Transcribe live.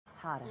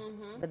Hotter.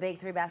 The Big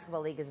 3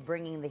 Basketball League is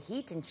bringing the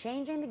heat and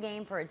changing the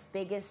game for its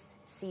biggest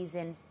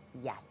season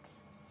yet.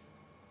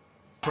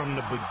 From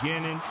the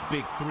beginning,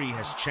 Big 3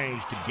 has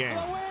changed the game.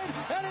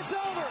 And it's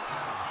over.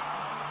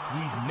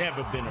 We've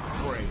never been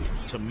afraid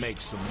to make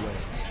some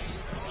waves.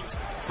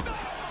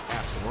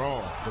 After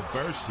all,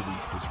 diversity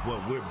is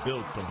what we're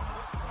built on.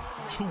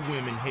 2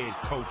 women head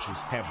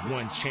coaches have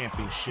won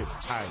championship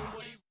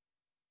titles.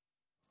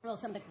 Well,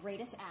 some of the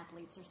greatest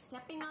athletes are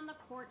stepping on the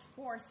court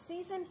for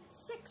season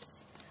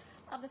 6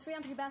 of the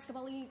 3-on-3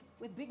 Basketball League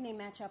with big name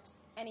matchups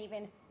and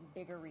even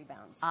bigger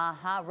rebounds.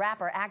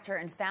 Rapper, actor,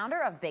 and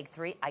founder of Big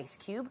 3, Ice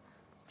Cube,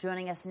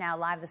 joining us now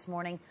live this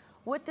morning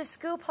with the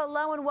scoop.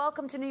 Hello and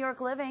welcome to New York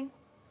Living.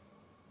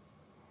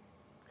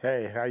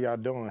 Hey, how y'all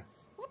doing?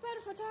 We're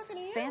better for talking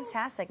to you.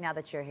 Fantastic now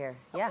that you're here.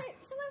 Okay, Yeah.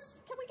 so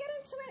can we get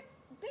into it?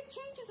 Big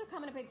changes are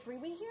coming to Big 3.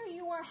 We hear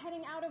you are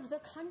heading out of the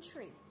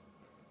country.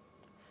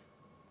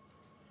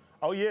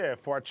 Oh, yeah,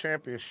 for our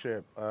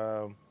championship.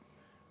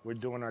 We're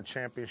doing our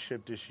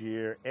championship this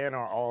year and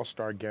our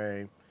All-Star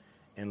game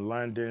in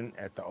London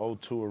at the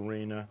O2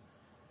 Arena.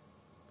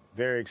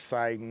 Very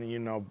exciting. You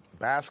know,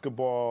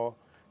 basketball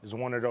is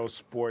one of those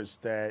sports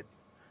that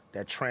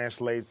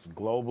translates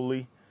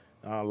globally,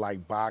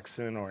 like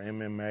boxing or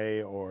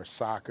MMA or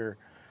soccer.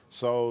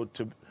 So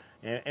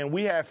and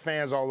we have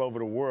fans all over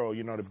the world.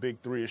 You know, the Big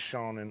 3 is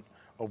shown in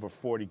over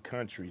 40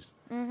 countries.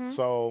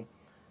 So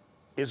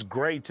it's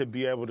great to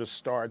be able to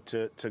start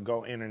to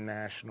go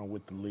international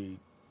with the league.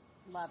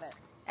 Love it.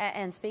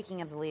 And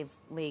speaking of the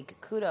league,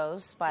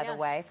 kudos, by the Yes.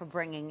 way, for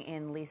bringing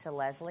in Lisa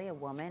Leslie, a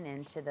woman,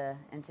 into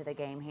the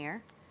game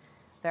here.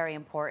 Very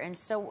important.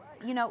 So,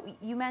 you know,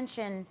 you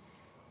mentioned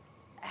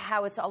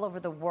how it's all over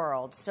the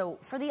world. So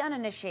for the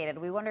uninitiated,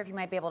 we wonder if you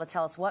might be able to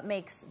tell us what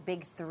makes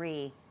Big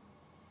 3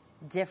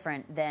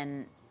 different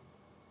than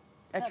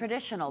a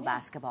traditional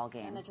basketball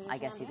game, I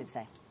guess you could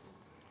say.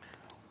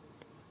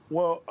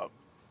 Well,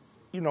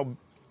 you know,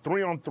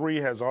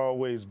 3-on-3 has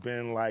always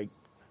been like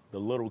the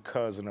little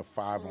cousin of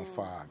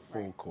 5-on-5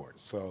 full court.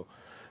 So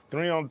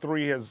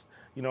 3-on-3 has,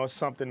 you know, it's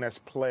something that's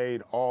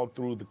played all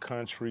through the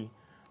country.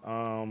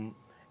 And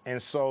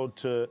so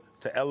to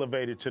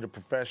elevate it to the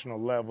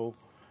professional level,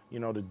 you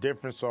know, the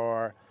difference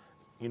are,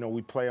 you know,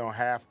 we play on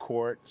half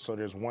court, so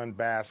there's one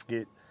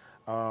basket,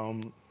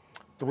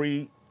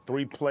 three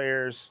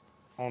players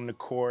on the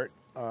court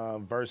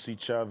versus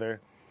each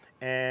other.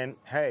 And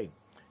hey,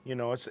 you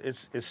know,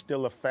 it's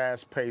still a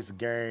fast-paced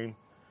game.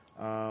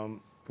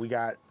 We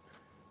got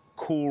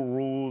cool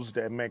rules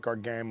that make our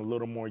game a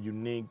little more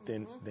unique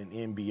than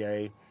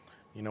NBA.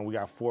 You know, we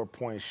got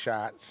 4-point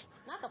shots.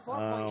 Not the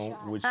 4-point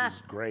shot. Which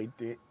is great.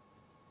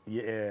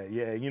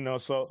 Yeah, you know,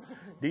 so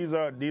these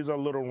are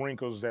little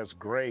wrinkles that's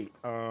great.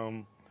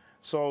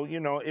 So, you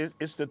know,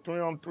 it's the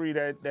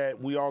 3-on-3 that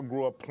we all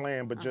grew up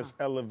playing, but just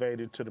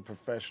elevated to the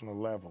professional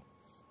level.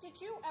 Did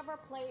you ever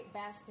play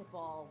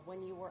basketball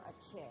when you were a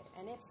kid?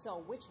 And if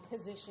so, which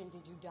position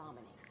did you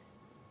dominate?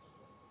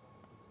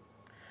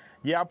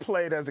 Yeah, I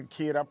played as a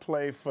kid. I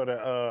played for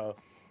the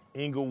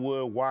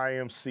Inglewood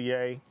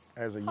YMCA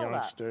as a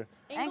youngster.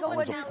 Inglewood, I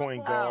was a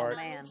point guard. Oh,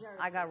 man.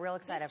 I got real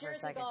excited for a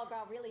Jersey second. girl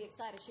got really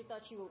excited. She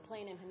thought you were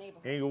playing in her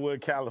neighborhood.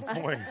 Inglewood,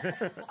 California.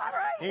 All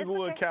right.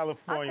 Inglewood, okay.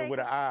 California with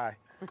an I.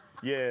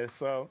 Yeah,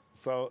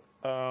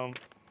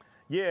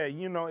 yeah,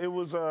 you know, it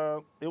was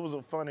a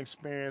fun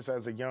experience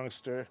as a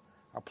youngster.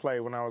 I played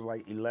when I was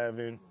like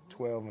 11,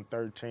 12, and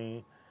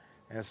 13.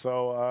 And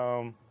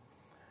so,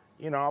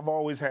 you know, I've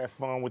always had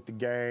fun with the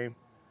game.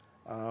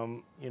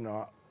 You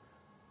know,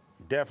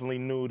 definitely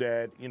knew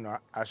that, you know,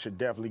 I should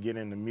definitely get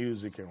into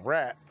music and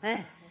rap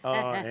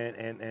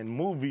and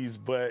movies.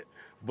 But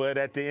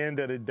at the end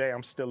of the day,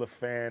 I'm still a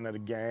fan of the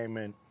game.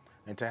 And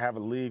to have a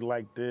league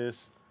like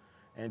this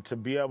and to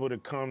be able to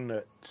come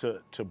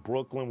to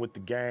Brooklyn with the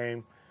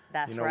game.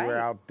 That's you know, right. We're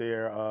out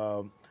there,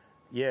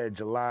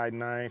 July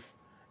 9th.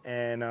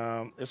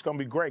 And it's going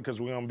to be great because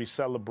we're going to be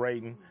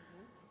celebrating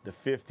the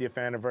 50th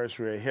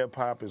anniversary of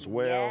hip-hop as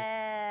well.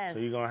 Yes. So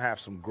you're going to have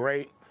some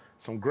great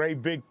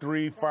Big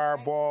 3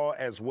 fireball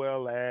as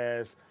well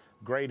as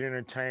great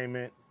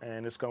entertainment,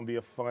 and it's going to be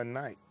a fun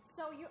night.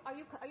 So are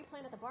you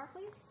playing at the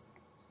Barclays?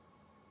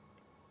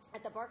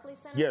 At the Barclays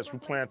Center? Yes, we're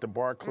playing at the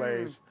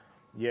Barclays.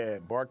 Yeah,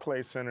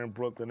 Barclays Center in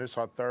Brooklyn. It's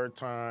our 3rd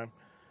time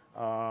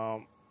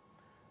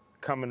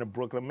coming to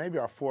Brooklyn, maybe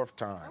our 4th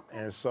time.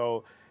 Okay. And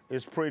so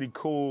it's pretty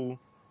cool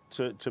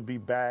to be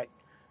back.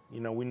 You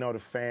know, we know the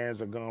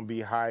fans are going to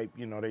be hyped.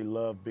 You know, they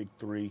love Big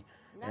 3.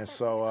 And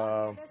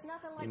so, like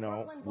you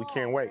know, Brooklyn we ball.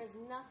 can't wait.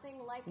 There's nothing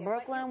like it.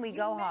 Brooklyn, we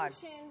go hard.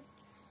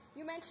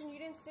 You mentioned you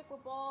didn't stick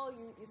with ball.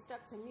 You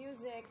stuck to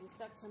music. You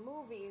stuck to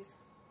movies.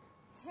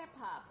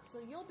 Hip-hop. So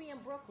you'll be in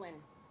Brooklyn.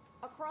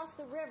 Across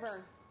the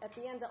river at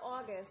the end of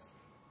August,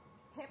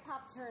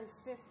 hip-hop turns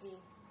 50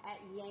 at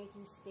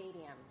Yankee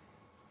Stadium.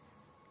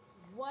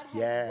 What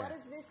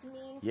does this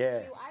mean for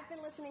you? I've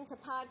been listening to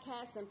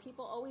podcasts, and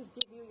people always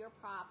give you your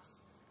props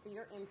for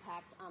your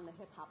impact on the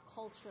hip-hop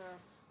culture,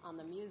 on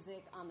the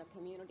music, on the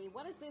community.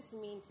 What does this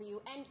mean for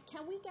you? And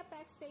can we get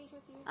backstage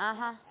with you?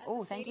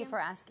 Oh, thank you for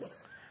asking.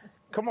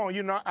 Come on,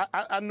 you know,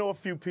 I know a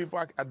few people.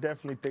 I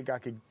definitely think I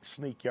could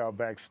sneak y'all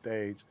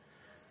backstage.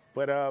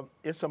 But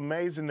it's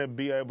amazing to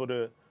be able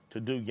to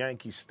do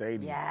Yankee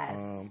Stadium.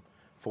 Yes.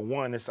 For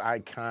one, it's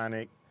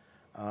iconic.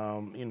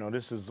 You know,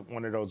 this is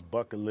one of those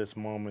bucket list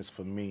moments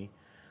for me.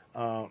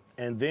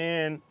 And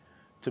then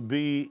to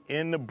be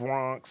in the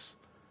Bronx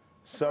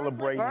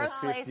celebrating the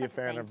 50th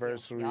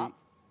anniversary. Yep.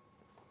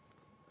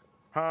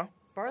 Huh?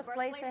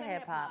 Birthplace of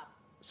hip hop.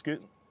 Excuse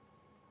me?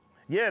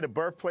 Yeah, the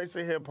birthplace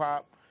of hip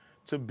hop.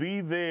 To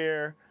be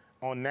there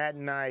on that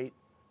night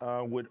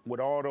with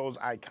all those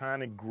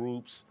iconic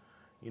groups,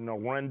 you know,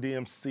 Run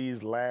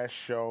DMC's last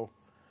show.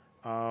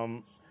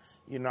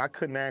 You know, I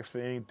couldn't ask for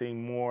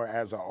anything more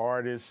as an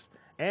artist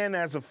and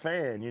as a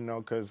fan, you know,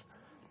 because,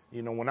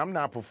 you know, when I'm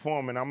not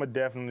performing, I'm going to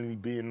definitely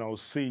be in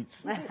those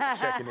seats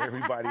checking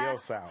everybody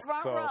else out.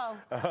 Front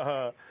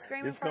row.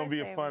 Screaming it's going to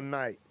be a fun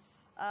night.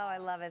 Oh, I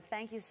love it.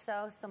 Thank you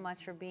so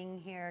much for being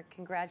here.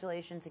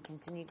 Congratulations and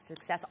continued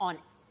success on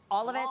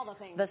all of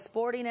it, the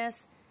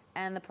sportiness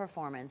and the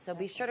performance. So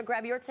be sure to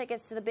grab your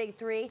tickets to the Big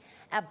 3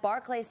 at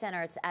Barclays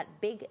Center. It's at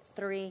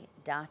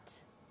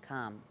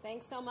big3.com.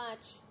 Thanks so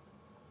much.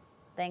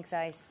 Thanks,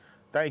 Ice.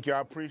 Thank you. I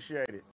appreciate it.